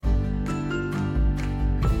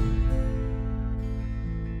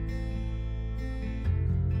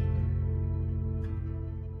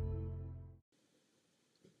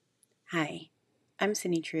Hi, I'm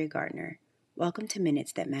Sinitria Gardner. Welcome to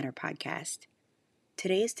Minutes That Matter podcast.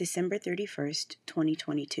 Today is December 31st,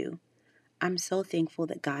 2022. I'm so thankful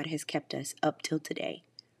that God has kept us up till today.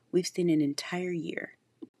 We've seen an entire year.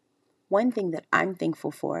 One thing that I'm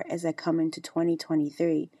thankful for as I come into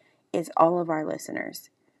 2023 is all of our listeners.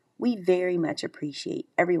 We very much appreciate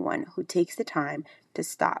everyone who takes the time to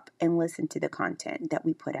stop and listen to the content that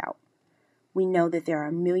we put out. We know that there are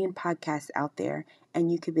a million podcasts out there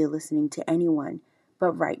and you could be listening to anyone,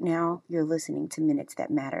 but right now you're listening to Minutes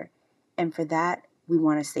That Matter. And for that, we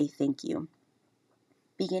want to say thank you.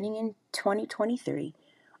 Beginning in 2023,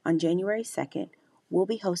 on January 2nd, we'll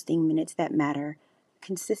be hosting Minutes That Matter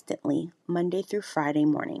consistently Monday through Friday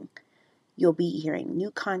morning. You'll be hearing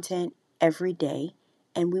new content every day,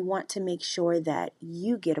 and we want to make sure that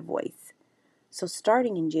you get a voice. So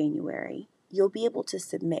starting in January, you'll be able to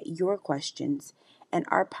submit your questions, and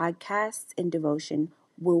our podcasts and devotion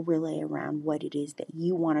will relay around what it is that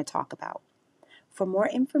you want to talk about. For more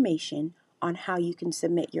information on how you can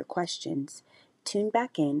submit your questions, tune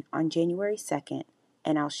back in on January 2nd,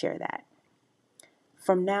 and I'll share that.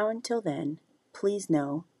 From now until then, please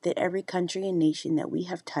know that every country and nation that we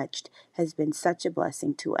have touched has been such a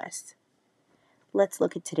blessing to us. Let's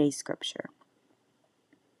look at today's scripture.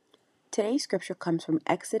 Today's scripture comes from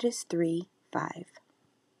Exodus 3:5.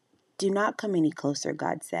 Do not come any closer,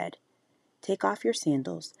 God said. Take off your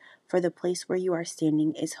sandals, for the place where you are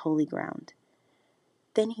standing is holy ground.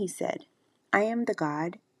 Then he said, I am the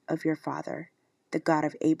God of your father, the God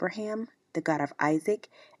of Abraham, the God of Isaac,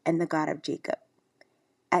 and the God of Jacob.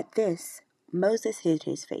 At this, Moses hid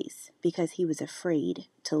his face because he was afraid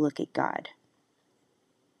to look at God.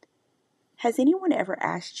 Has anyone ever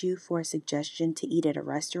asked you for a suggestion to eat at a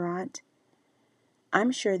restaurant?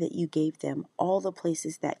 I'm sure that you gave them all the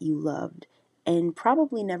places that you loved and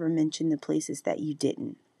probably never mentioned the places that you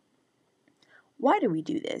didn't. Why do we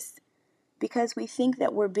do this? Because we think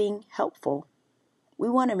that we're being helpful. We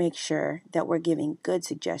want to make sure that we're giving good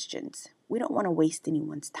suggestions. We don't want to waste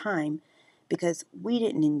anyone's time because we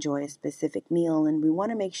didn't enjoy a specific meal, and we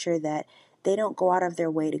want to make sure that they don't go out of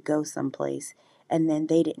their way to go someplace and then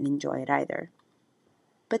they didn't enjoy it either.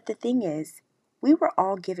 But the thing is, we were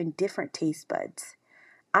all given different taste buds.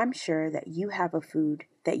 I'm sure that you have a food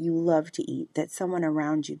that you love to eat that someone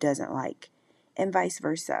around you doesn't like, and vice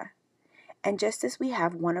versa. And just as we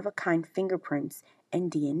have one-of-a-kind fingerprints and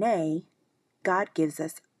DNA, God gives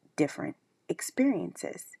us different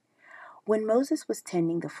experiences. When Moses was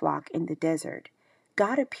tending the flock in the desert,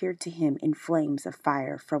 God appeared to him in flames of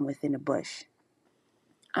fire from within a bush.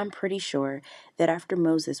 I'm pretty sure that after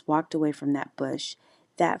Moses walked away from that bush,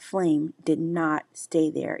 that flame did not stay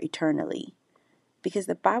there eternally, because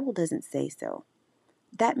the Bible doesn't say so.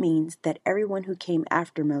 That means that everyone who came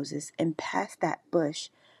after Moses and passed that bush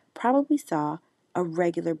probably saw a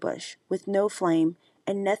regular bush with no flame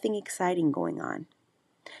and nothing exciting going on.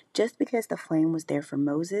 Just because the flame was there for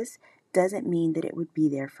Moses doesn't mean that it would be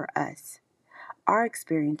there for us. Our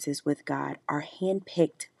experiences with God are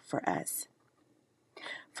handpicked for us.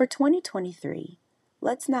 For 2023,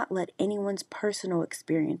 let's not let anyone's personal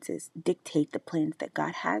experiences dictate the plans that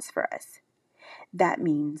God has for us. That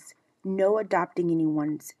means no adopting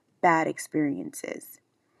anyone's bad experiences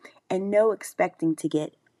and no expecting to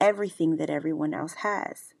get everything that everyone else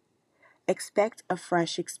has. Expect a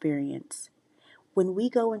fresh experience. When we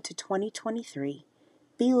go into 2023,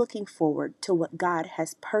 be looking forward to what God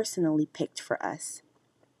has personally picked for us.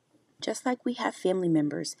 Just like we have family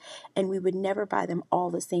members and we would never buy them all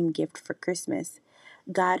the same gift for Christmas,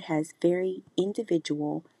 God has very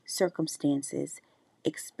individual circumstances,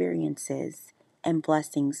 experiences, and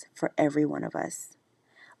blessings for every one of us.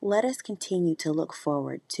 Let us continue to look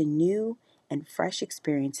forward to new and fresh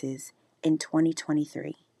experiences in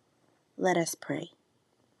 2023. Let us pray.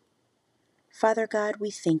 Father God, we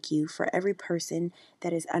thank you for every person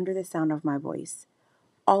that is under the sound of my voice.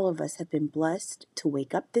 All of us have been blessed to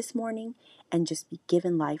wake up this morning and just be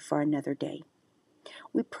given life for another day.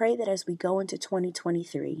 We pray that as we go into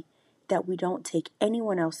 2023, that we don't take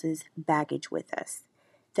anyone else's baggage with us,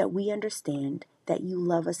 that we understand that you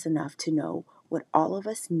love us enough to know what all of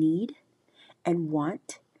us need and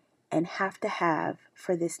want and have to have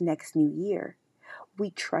for this next new year. We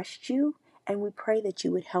trust you, and we pray that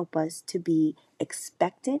you would help us to be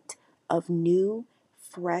expectant of new,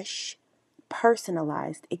 fresh,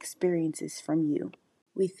 personalized experiences from you.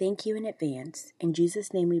 We thank you in advance. In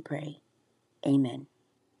Jesus' name we pray. Amen.